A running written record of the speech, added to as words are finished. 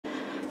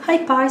Hi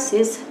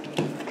Pisces,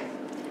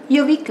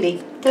 your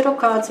weekly tarot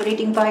cards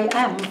reading by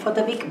M for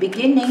the week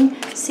beginning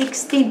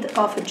 16th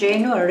of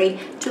January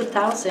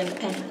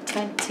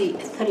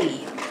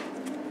 2023.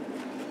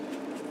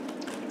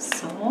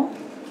 So,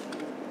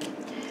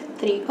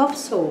 Three of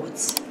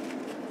Swords,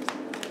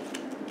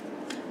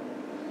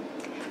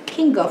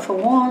 King of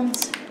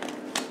Wands,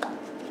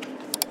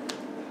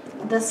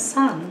 the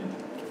Sun,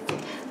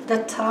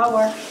 the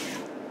Tower,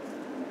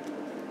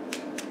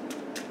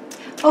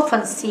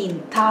 often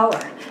seen Tower,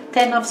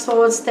 Ten of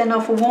Swords, Ten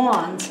of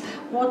Wands.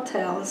 What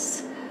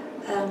else?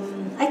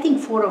 I think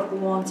Four of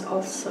Wands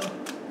also.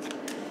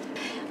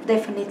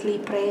 Definitely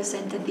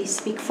present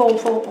this week for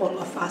all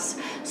of us.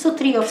 So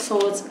Three of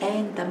Swords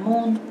and the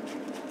Moon.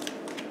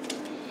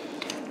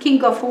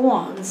 King of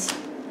Wands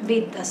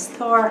with the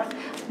Star,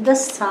 the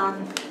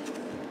Sun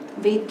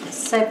with the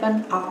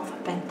Seven of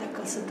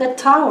Pentacles. The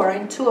Tower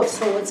and Two of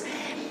Swords.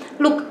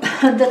 Look,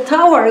 the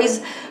Tower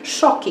is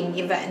shocking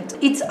event.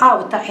 It's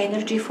outer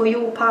energy for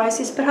you,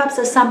 Pisces.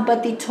 Perhaps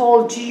somebody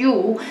told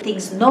you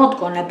things not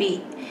gonna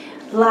be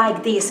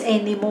like this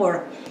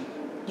anymore.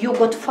 You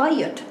got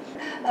fired.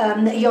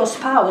 Your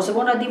spouse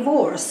want a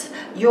divorce.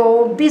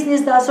 Your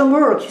business doesn't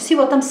work. You see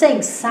what I'm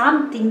saying?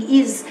 Something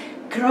is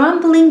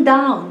crumbling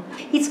down.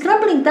 It's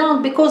crumbling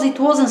down because it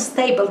wasn't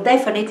stable,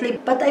 definitely,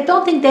 but I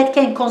don't think that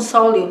can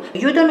console you.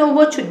 You don't know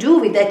what to do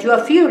with that. You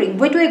are fearing,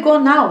 where do I go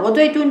now? What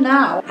do I do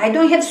now? I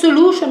don't have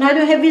solution, I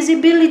don't have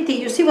visibility.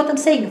 You see what I'm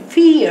saying?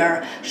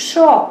 Fear,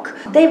 shock,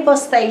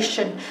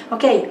 devastation.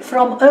 Okay,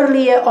 from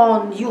earlier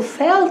on you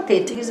felt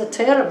it. It is a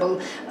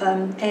terrible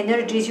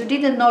energies. You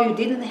didn't know, you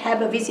didn't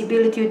have a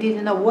visibility, you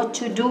didn't know what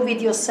to do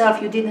with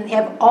yourself, you didn't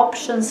have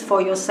options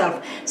for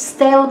yourself.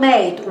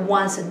 Stalemate.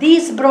 Once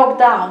this broke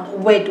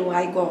down, where do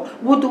I go?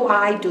 What do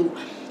I do?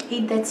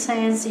 In that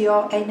sense,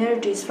 your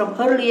energies from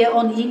earlier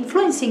on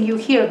influencing you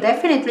here,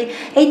 definitely,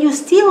 and you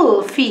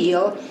still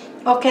feel,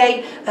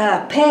 okay,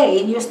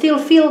 pain, you still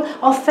feel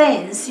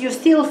offense, you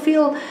still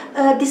feel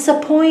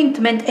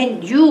disappointment,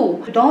 and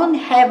you don't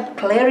have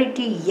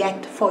clarity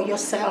yet for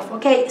yourself,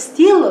 okay?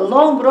 Still a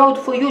long road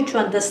for you to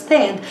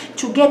understand,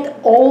 to get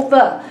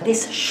over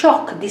this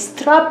shock, this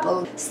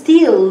trouble.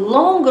 Still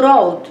long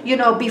road, you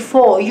know,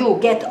 before you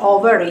get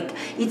over it.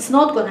 It's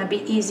not gonna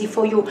be easy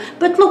for you.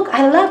 But look,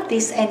 I love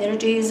these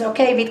energies,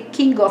 okay, with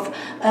King of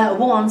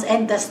Wands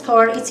and the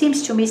Star. It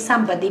seems to me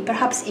somebody,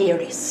 perhaps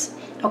Aries,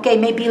 okay,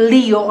 maybe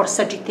Leo or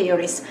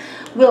Sagittarius,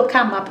 will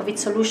come up with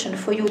solution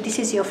for you. This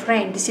is your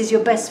friend, this is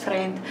your best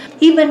friend.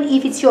 Even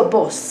if it's your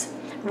boss,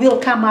 will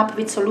come up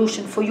with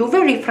solution for you,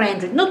 very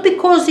friendly. Not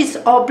because it's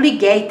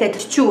obligated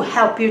to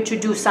help you to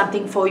do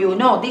something for you.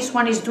 No, this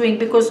one is doing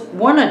because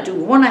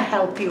wanna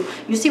help you.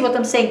 You see what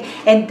I'm saying?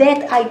 And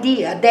that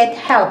idea, that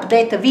help,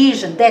 that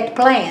vision, that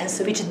plans,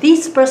 which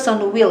this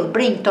person will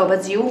bring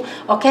towards you,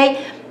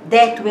 okay,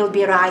 that will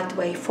be right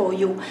way for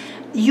you.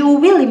 You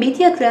will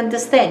immediately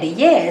understand,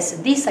 yes,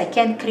 this I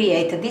can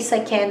create, this I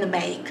can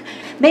make.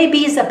 Maybe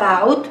it's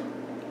about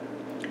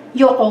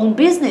your own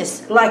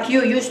business, like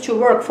you used to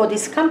work for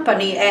this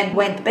company and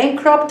went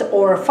bankrupt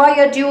or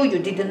fired you, you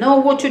didn't know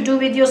what to do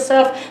with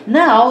yourself.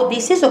 Now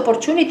this is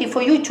opportunity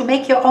for you to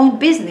make your own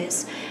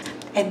business,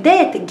 and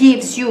that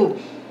gives you,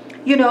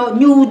 you know,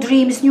 new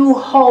dreams, new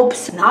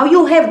hopes. Now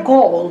you have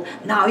goal,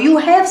 now you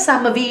have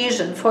some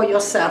vision for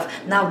yourself.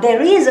 Now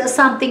there is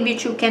something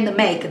which you can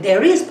make.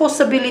 There is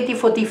possibility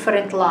for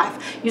different life.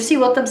 You see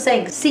what I'm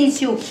saying?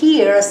 Since you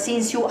hear,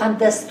 since you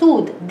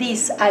understood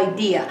this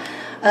idea,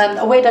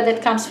 whether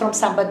that comes from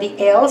somebody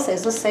else,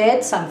 as I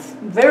said, some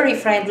very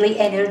friendly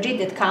energy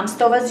that comes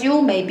towards you,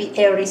 maybe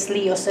Aries,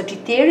 Leo,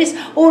 Sagittarius,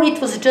 or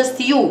it was just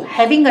you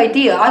having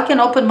idea, I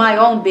can open my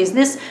own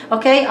business,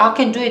 okay, I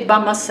can do it by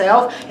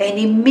myself, and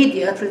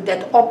immediately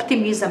that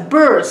optimism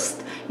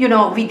burst, you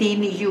know,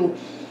 within you.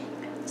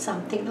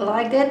 Something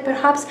like that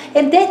perhaps,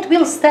 and that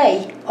will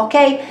stay,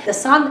 okay? The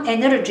Sun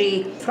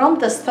energy from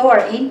the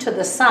Star into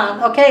the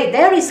Sun, okay,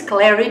 there is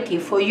clarity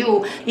for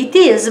you. It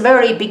is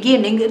very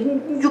beginning.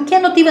 You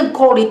cannot even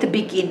call it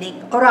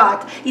beginning,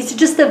 alright? It's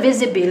just a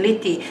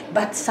visibility,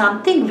 but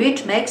something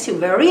which makes you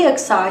very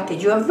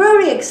excited. You are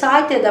very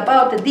excited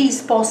about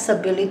this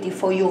possibility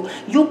for you.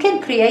 You can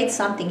create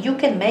something, you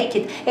can make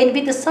it, and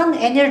with the Sun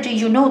energy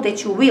you know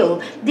that you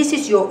will. This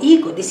is your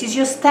ego, this is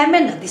your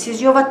stamina, this is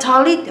your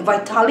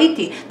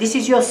vitality, this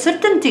is your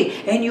certainty,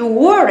 and you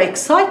were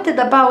excited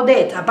about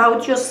it,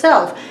 about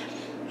yourself.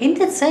 In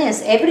that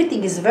sense,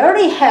 everything is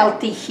very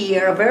healthy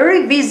here,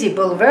 very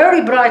visible,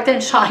 very bright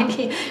and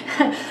shiny.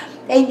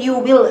 And you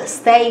will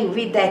stay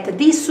with that.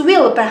 This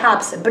will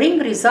perhaps bring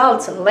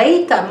results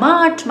later,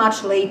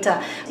 much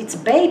later. It's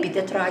baby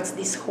that rides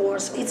this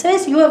horse. It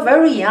says you are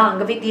very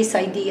young with this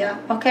idea,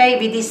 okay,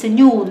 with this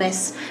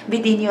newness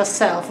within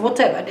yourself,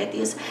 whatever that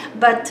is.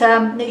 But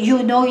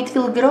you know it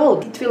will grow,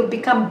 it will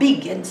become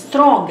big and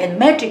strong and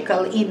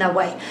magical in a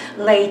way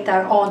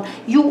later on.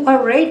 You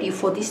are ready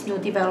for this new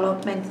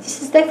development.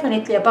 This is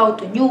definitely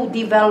about a new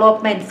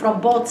development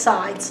from both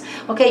sides.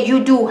 Okay,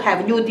 you do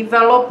have new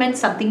development,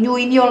 something new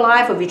in your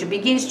life which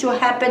begins to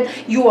happen.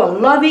 You are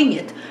loving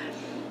it.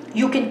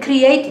 You can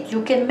create it,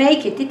 you can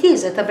make it. It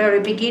is at the very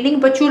beginning,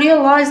 but you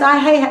realize I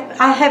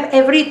have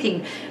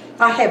everything.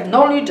 I have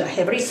knowledge, I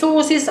have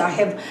resources, I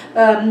have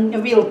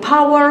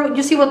willpower.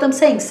 You see what I'm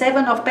saying?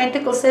 Seven of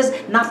Pentacles says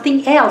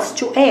nothing else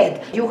to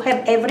add. You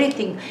have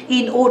everything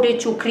in order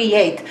to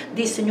create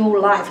this new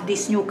life,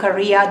 this new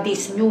career,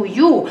 this new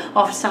you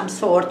of some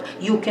sort.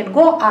 You can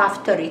go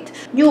after it.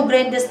 New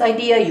grandest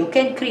idea, you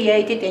can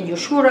create it, and you're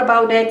sure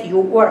about that. You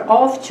were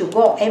off to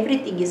go.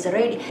 Everything is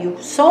ready.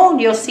 You've sown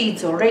your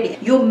seeds already.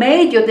 You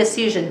made your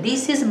decision.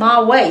 This is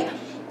my way.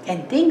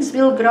 And things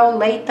will grow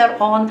later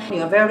on.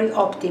 You're very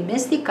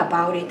optimistic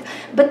about it.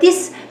 But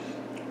this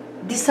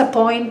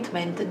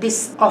disappointment,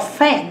 this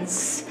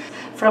offense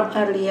from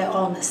earlier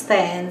on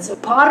stands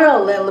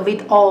parallel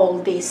with all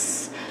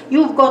this.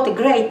 You've got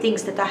great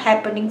things that are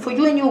happening for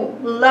you and you're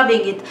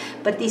loving it,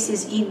 but this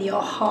is in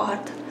your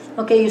heart.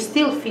 Okay, you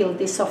still feel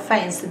this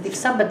offense that if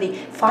somebody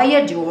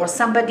fired you or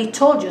somebody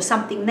told you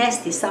something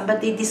nasty,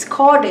 somebody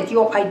discarded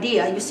your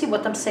idea, you see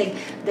what I'm saying?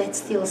 That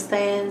still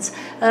stands.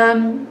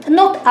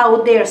 Not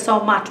out there so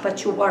much,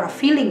 but you are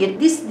feeling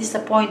it. This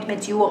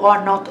disappointment, you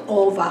are not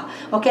over.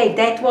 Okay,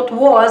 that what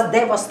was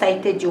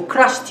devastated you,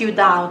 crushed you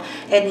down,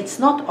 and it's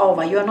not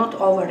over. You're not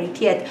over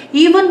it yet.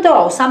 Even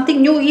though something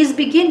new is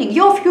beginning,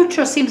 your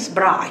future seems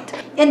bright.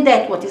 And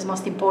that's what is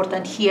most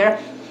important here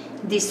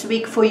this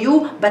week for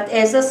you. But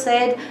as I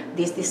said,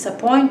 this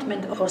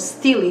disappointment is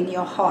still in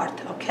your heart.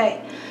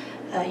 Okay,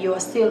 you are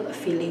still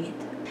feeling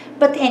it.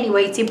 But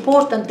anyway, it's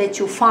important that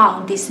you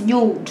found this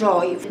new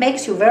joy. It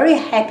makes you very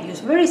happy, you're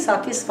very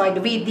satisfied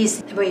with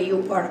this way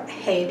you are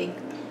heading.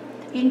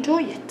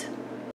 Enjoy it.